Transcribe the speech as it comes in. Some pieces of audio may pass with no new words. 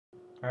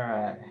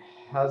Alright,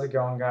 how's it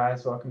going,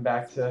 guys? Welcome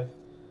back to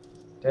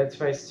Dead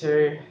Space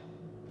 2,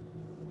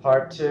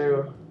 Part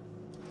 2.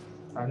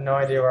 I have no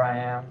idea where I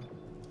am.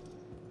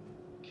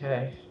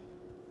 Okay.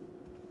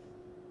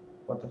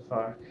 What the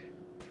fuck?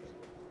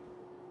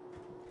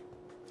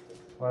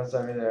 What's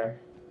over there?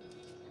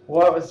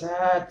 What was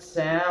that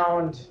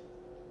sound?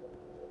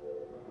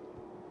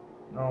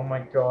 Oh my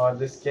god,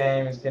 this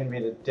game is gonna be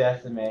the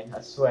death of me.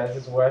 I swear, this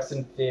is worse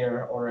than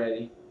Fear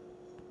already.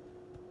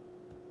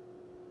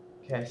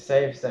 Okay,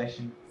 save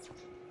station.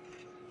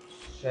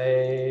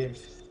 Save.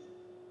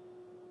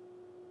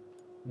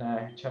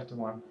 No, chapter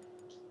 1.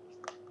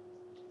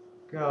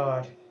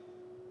 God.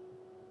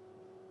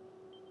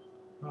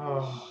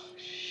 Oh,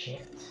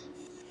 shit.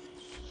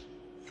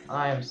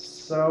 I am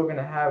so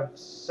gonna have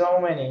so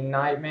many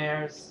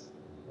nightmares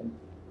and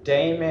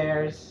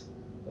daymares.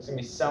 There's gonna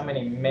be so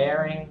many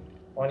maring.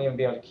 I won't even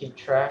be able to keep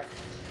track.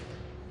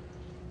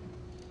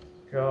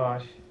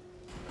 God.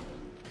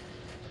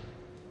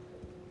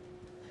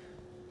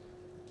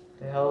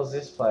 The hell is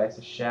this place?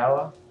 A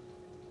shower?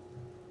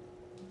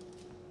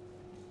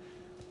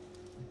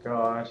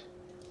 God.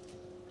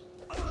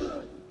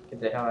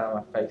 Get the hell out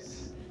of my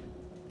face.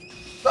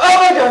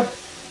 Oh my god!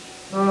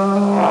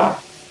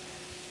 Ah!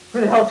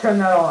 Who the hell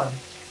turned that on?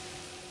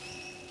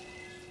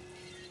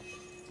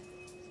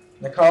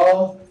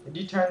 Nicole, did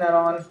you turn that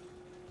on?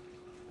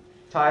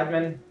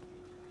 Tideman?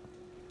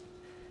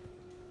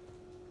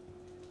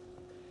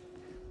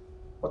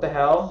 What the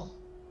hell?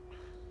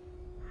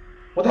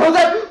 What the hell is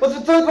that? What's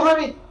the third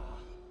behind me?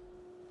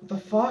 What the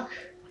fuck?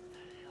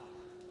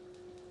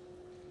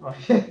 Oh,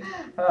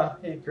 oh,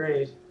 he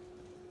agreed.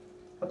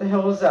 What the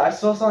hell was that? I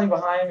saw something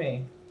behind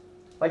me.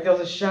 Like there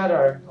was a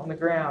shadow on the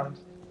ground.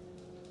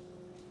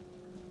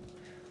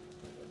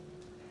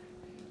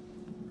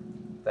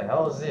 What the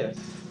hell is this?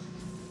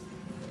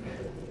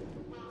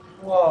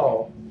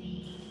 Whoa.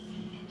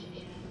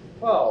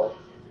 Whoa.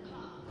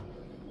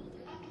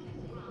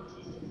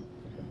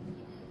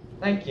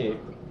 Thank you,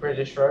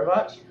 British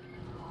robot.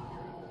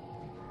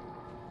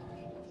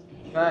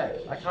 No,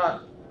 I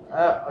can't.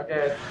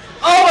 Okay.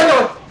 Oh my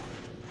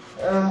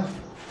god!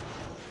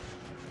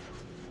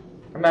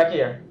 Come back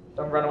here.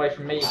 Don't run away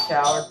from me, you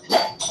coward.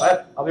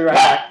 What? I'll be right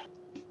back.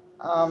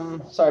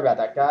 Sorry about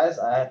that, guys.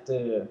 I had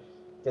to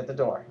get the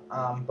door.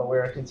 But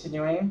we're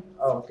continuing.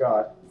 Oh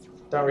god.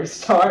 Don't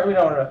restart. We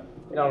don't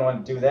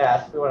want to do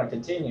that. We want to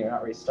continue,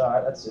 not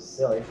restart. That's just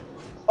silly.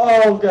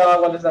 Oh god,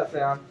 what is that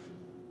sound?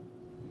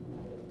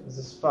 This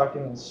is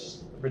fucking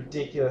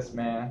ridiculous,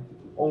 man.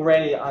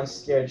 Already I'm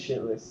scared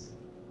shitless.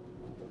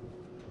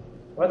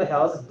 Where the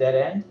hell is this dead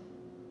end?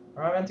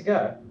 Where am I meant to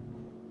go?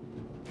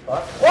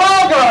 What?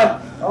 Oh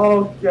god!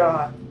 Oh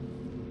god.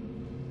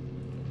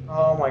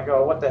 Oh my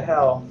god, what the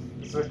hell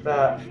is with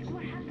that?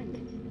 What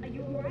happened? Are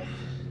you alright?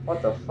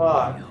 What the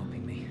fuck?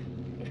 Helping me,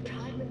 If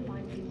Tideman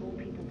finds you, more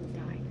people will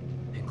die.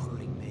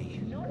 including me.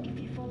 Not if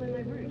you follow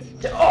my route.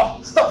 Oh,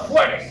 stop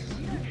flirting!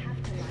 You don't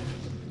have to like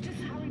it.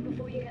 Just hurry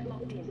before you get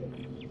locked in.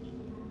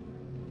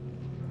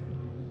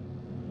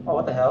 Oh,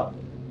 what the hell?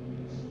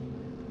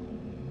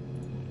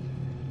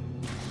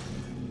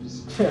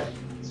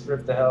 Just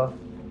rip the hell.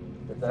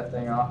 Rip that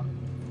thing off.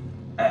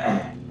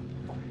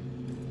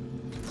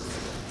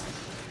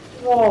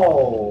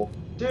 Whoa!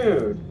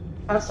 Dude!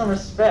 Have some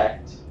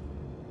respect.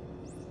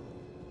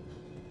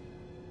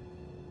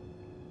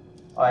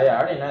 Oh yeah, I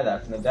already know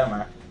that from the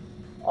demo.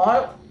 Oh,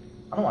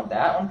 I don't want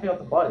that. I want to pick up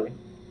the body.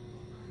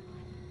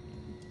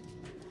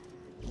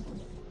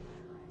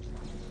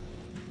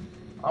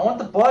 I want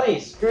the body.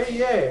 Screw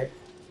you.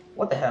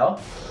 What the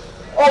hell?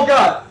 Oh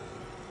god!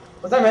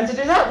 Was I meant to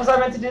do that? Was I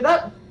meant to do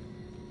that?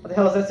 What the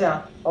hell is that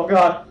sound? Oh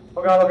god.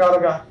 Oh god, oh god, oh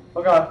god.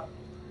 Oh god.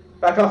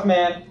 Back off,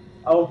 man.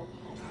 I'll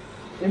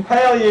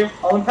impale you.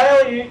 I'll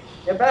impale you.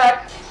 Get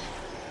back.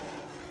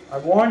 I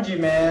warned you,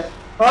 man.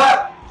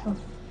 Ah!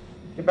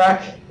 Get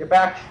back. Get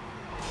back.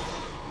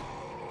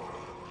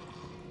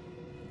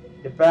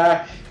 Get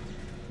back.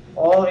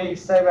 All of you,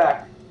 stay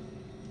back.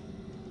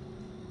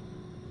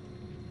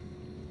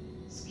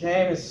 This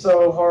game is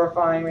so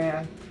horrifying,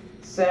 man.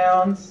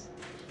 Sounds.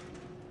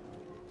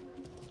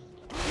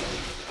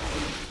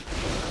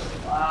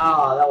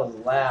 Wow, that was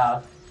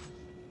loud.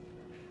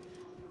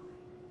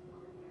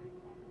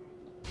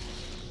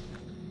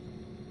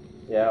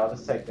 Yeah, I'll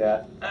just take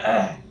that.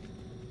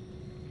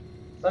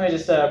 Let me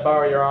just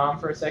borrow your arm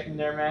for a second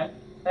there, man.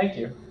 Thank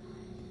you.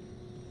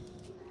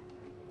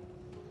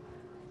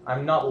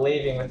 I'm not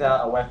leaving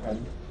without a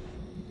weapon.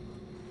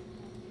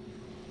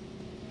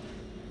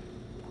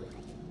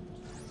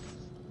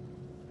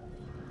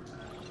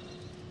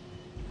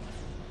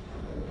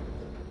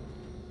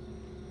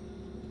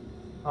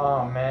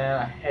 Oh man,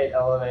 I hate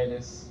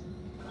elevators.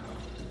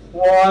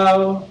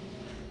 Whoa!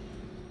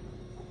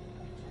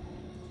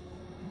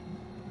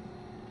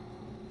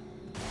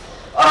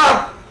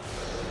 Ah!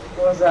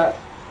 What was that?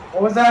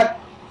 What was that?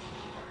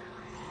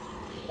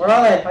 Where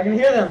are they? I can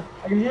hear them.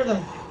 I can hear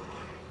them.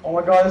 Oh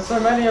my god, there's so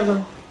many of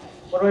them.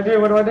 What do I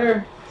do? What do I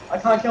do? I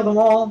can't kill them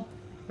all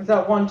with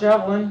that one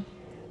javelin.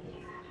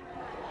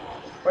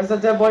 Where's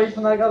that dead body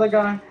from that other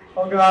guy?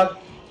 Oh god.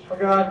 Oh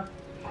god.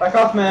 Back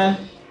off,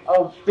 man.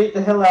 I'll beat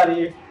the hell out of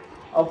you.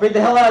 I'll beat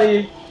the hell out of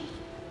you.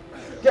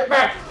 Get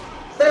back!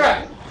 Stay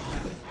back!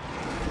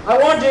 I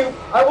want you!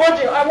 I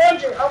want you! I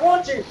want you! I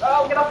want you!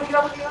 Oh, get off me! Get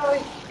off me! Get off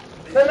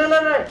me! No, no,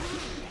 no, no!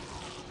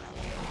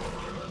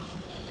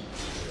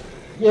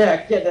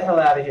 Yeah, get the hell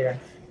out of here.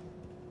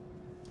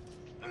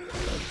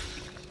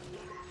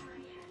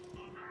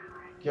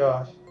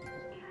 God.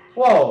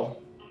 Whoa.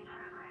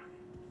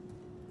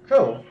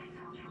 Cool.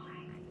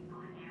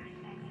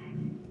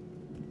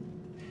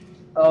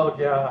 Oh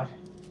god.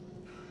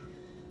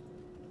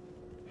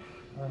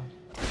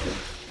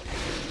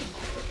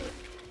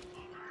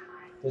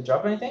 Did it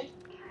drop anything?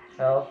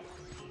 Hell.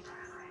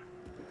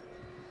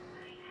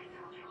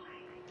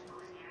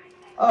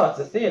 Oh, it's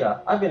a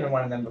theater. I've been in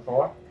one of them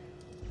before.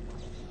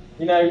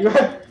 You know,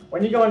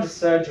 when you go into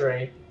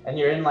surgery and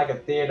you're in like a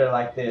theater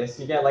like this,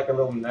 you get like a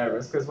little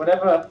nervous because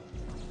whatever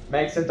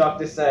makes the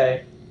doctor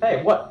say,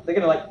 "Hey, what? They're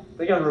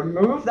gonna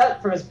remove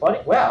that from his body?"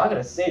 Wow, I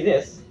gotta see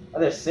this. Are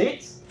there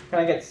seats? Can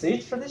I get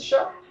seats for this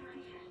show?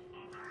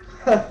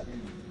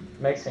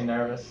 Makes me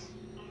nervous.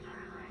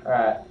 All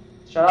right,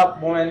 shut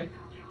up, woman.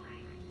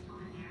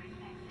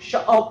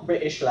 Shut up,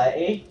 British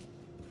lady.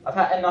 I've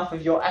had enough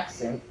of your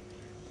accent.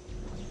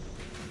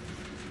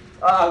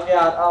 Oh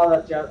god, oh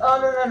that joke. Oh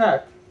no no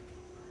no.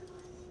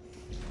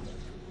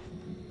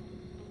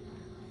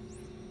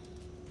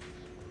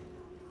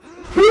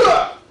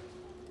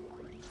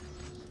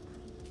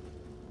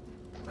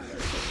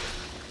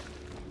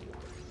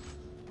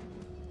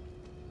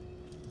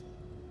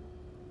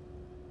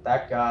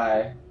 That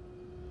guy.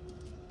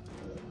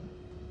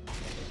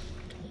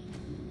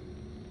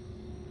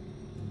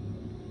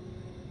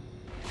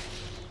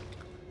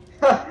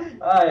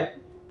 Aye.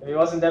 If he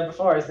wasn't dead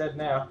before, he's dead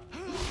now.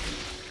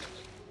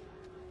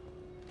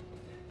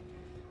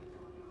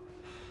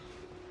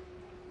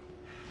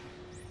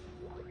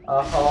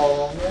 A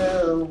whole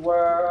new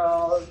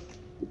world,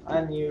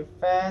 a new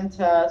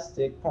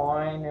fantastic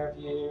point of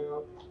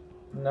view.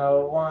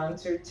 No one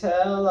to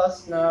tell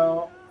us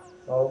no.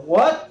 Or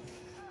what?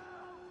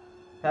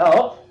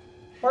 Help?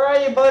 Where are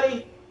you,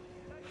 buddy?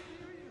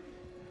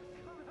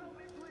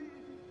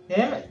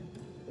 Him?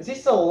 Is he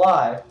still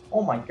alive?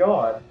 Oh my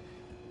god.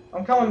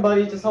 I'm coming,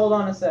 buddy. Just hold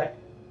on a sec.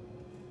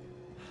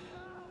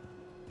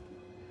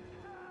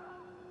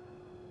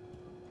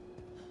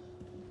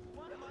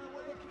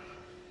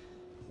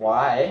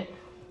 Why?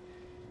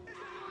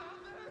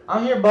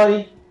 I'm here,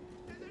 buddy.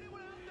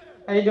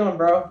 How you doing,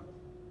 bro?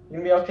 You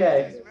gonna be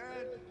okay? Please,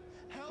 man,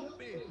 help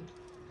me.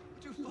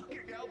 Would you fucking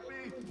help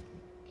me?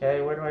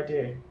 Okay, what do I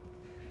do?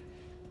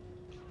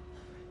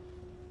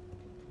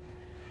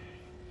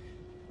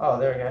 Oh,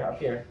 there we go, up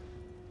here.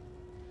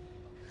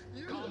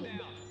 Calm down.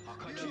 I'll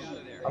cut you out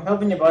of there. I'm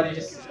helping you, buddy.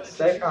 Just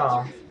stay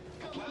calm.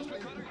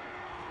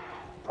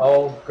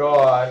 Oh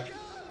god.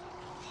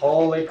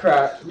 Holy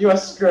crap. You are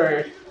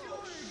screwed.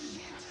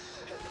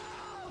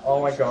 Oh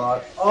my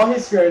god. Oh,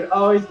 he's screwed.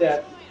 Oh, he's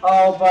dead.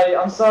 Oh, buddy,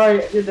 I'm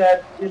sorry. You're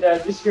dead. You're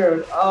dead. You're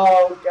screwed.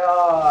 Oh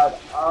god.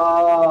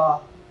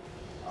 Oh.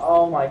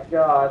 Oh my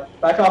god.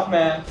 Back off,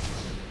 man.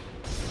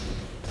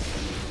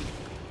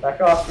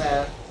 Back off,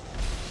 man.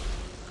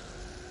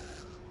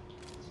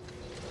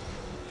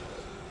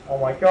 Oh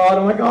my god.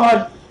 Oh my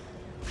god.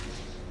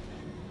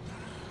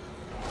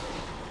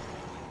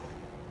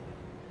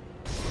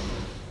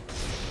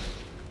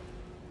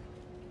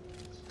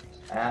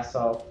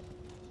 Asshole.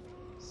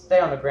 Stay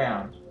on the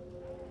ground.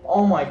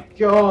 Oh my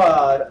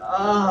god.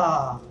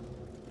 Ah.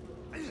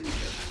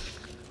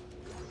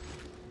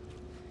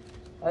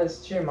 That is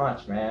too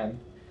much, man.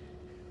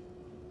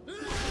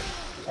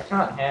 I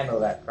can't handle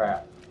that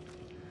crap.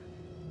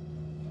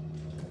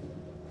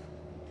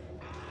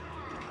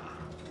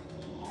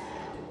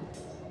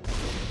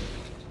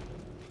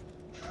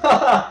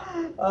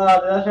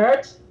 Did that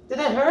hurt? Did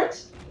that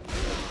hurt?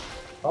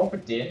 Hope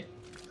it did.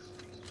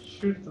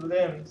 Shoot the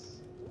limbs.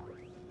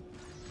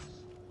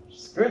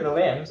 Screw the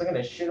limbs, I'm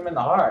gonna shoot him in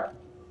the heart.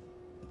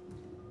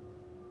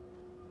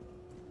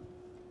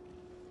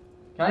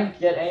 Can I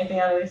get anything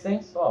out of these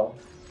things? Whoa.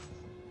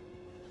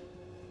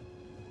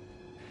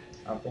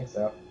 I don't think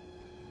so.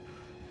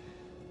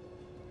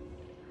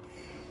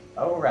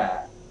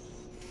 Alright.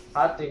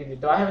 Hot diggity.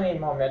 Do I have any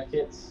more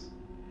medkits?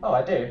 Oh,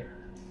 I do.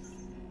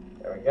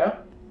 There we go.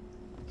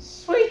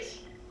 Sweet!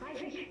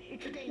 Isaac,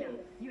 it's Dana.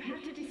 You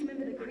have to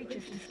dismember the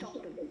creatures to stop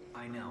them.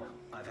 I know.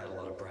 I've had a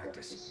lot of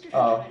practice. Just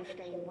Oh. try and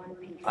stay in one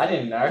piece. I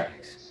didn't know.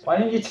 Why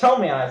didn't you tell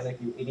me, Isaac,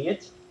 you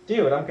idiot?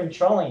 Dude, I'm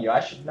controlling you. I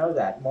should know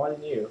that more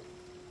than you.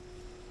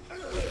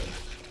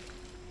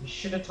 You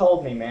should have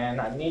told me, man.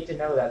 I need to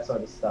know that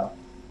sort of stuff.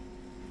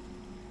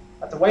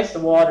 That's a waste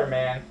of water,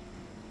 man.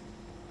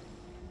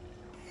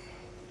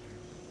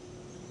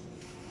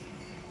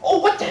 Oh,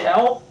 what the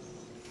hell?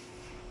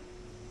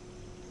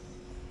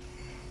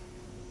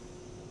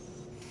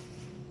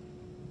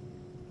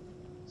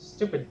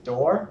 Stupid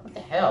door? What the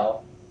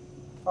hell?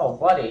 Oh,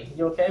 buddy,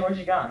 you okay? Where's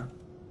you gone?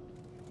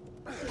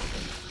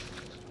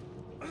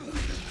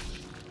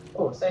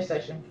 Oh, safe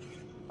station.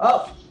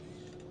 Oh!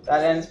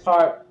 That ends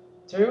part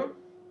 2?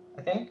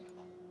 I think.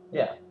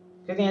 Yeah.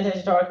 Click the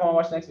annotation bar. Come on,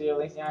 watch the next video.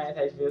 Links in the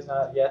annotation video is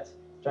not yet.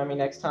 Join me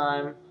next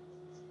time.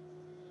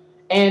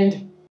 And